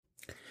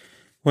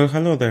Well,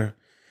 hello there.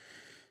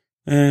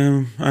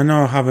 I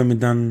know I haven't been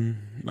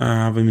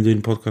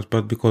doing podcast,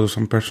 but because of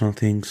some personal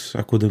things,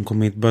 I couldn't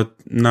commit. But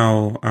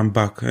now I'm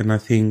back, and I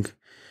think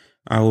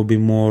I will be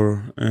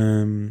more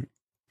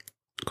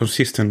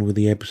consistent with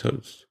the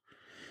episodes.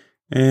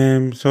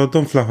 So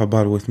don't fluff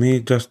about with me.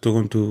 Just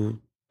want to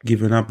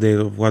give an update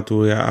of what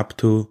we are up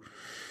to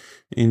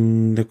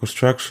in the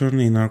construction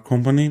in our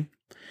company.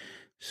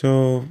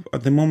 So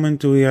at the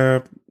moment, we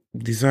are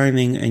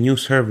designing a new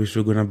service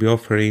we're gonna be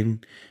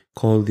offering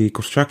called the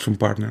Construction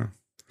Partner.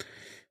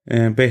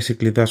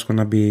 Basically, that's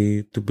gonna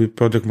be to be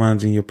project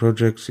managing your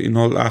projects in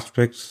all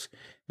aspects,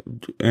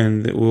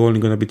 and we're only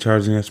gonna be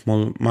charging a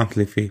small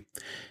monthly fee.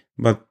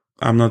 But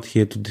I'm not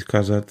here to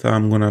discuss that.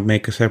 I'm gonna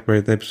make a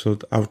separate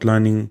episode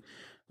outlining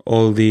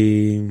all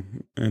the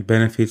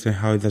benefits and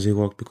how it does it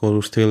work,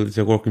 because it's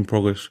a work in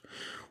progress.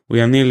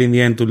 We are nearly in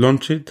the end to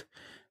launch it,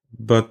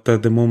 but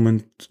at the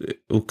moment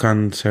we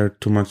can't share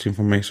too much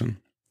information.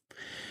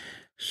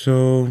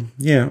 So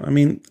yeah,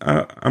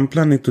 I'm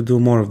planning to do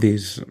more of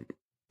these,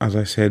 as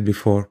I said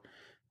before.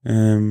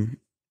 Um,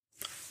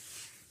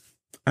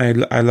 I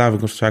love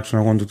construction.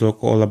 I want to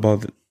talk all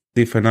about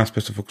different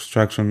aspects of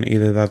construction,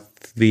 either that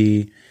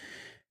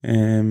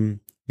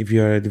if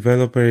you're a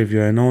developer, if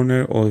you're an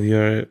owner, or if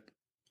you're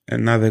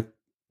another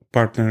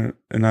partner,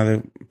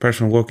 another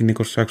person working in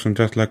construction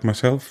just like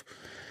myself.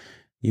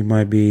 You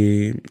might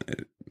be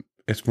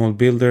a small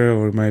builder,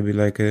 or it might be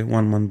like a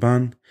one-man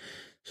band.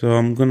 So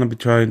I'm gonna be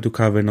trying to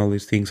cover all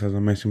these things, as I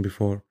mentioned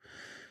before.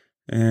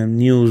 And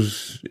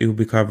news, it will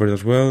be covered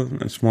as well,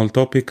 and small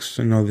topics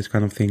and all these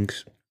kind of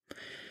things.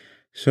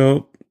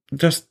 So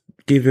just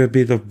give you a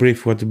bit of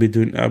brief what we've been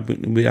doing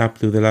up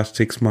to the last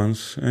 6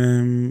 months.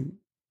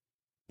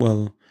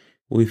 Well,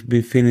 we've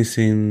been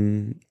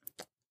finishing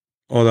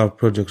all our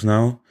projects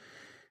now.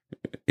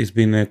 It's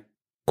been a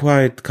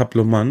quite couple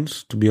of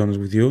months, to be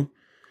honest with you.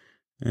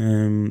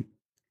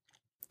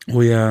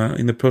 We are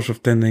in the process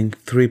of tendering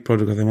 3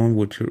 projects at the moment,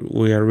 which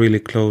we are really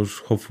close,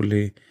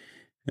 hopefully,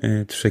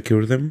 to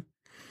secure them.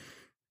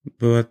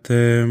 But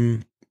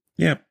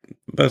yeah,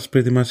 that's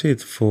pretty much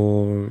it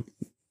for.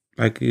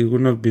 We're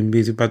not being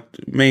busy, but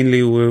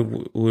mainly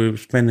we're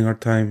spending our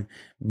time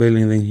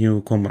building the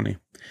new company.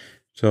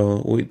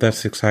 So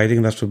that's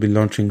exciting. That will be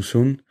launching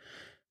soon,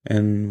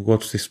 and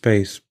watch this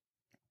space.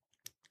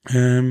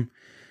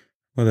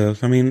 What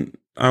else?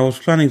 I was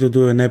planning to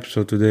do an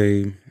episode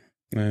today,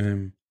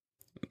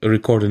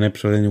 record an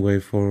episode anyway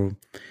for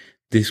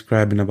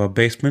describing about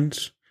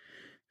basements.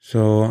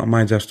 So I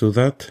might just do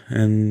that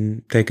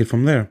and take it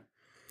from there.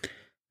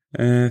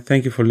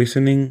 Thank you for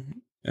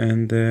listening,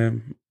 and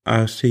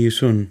I'll see you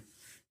soon.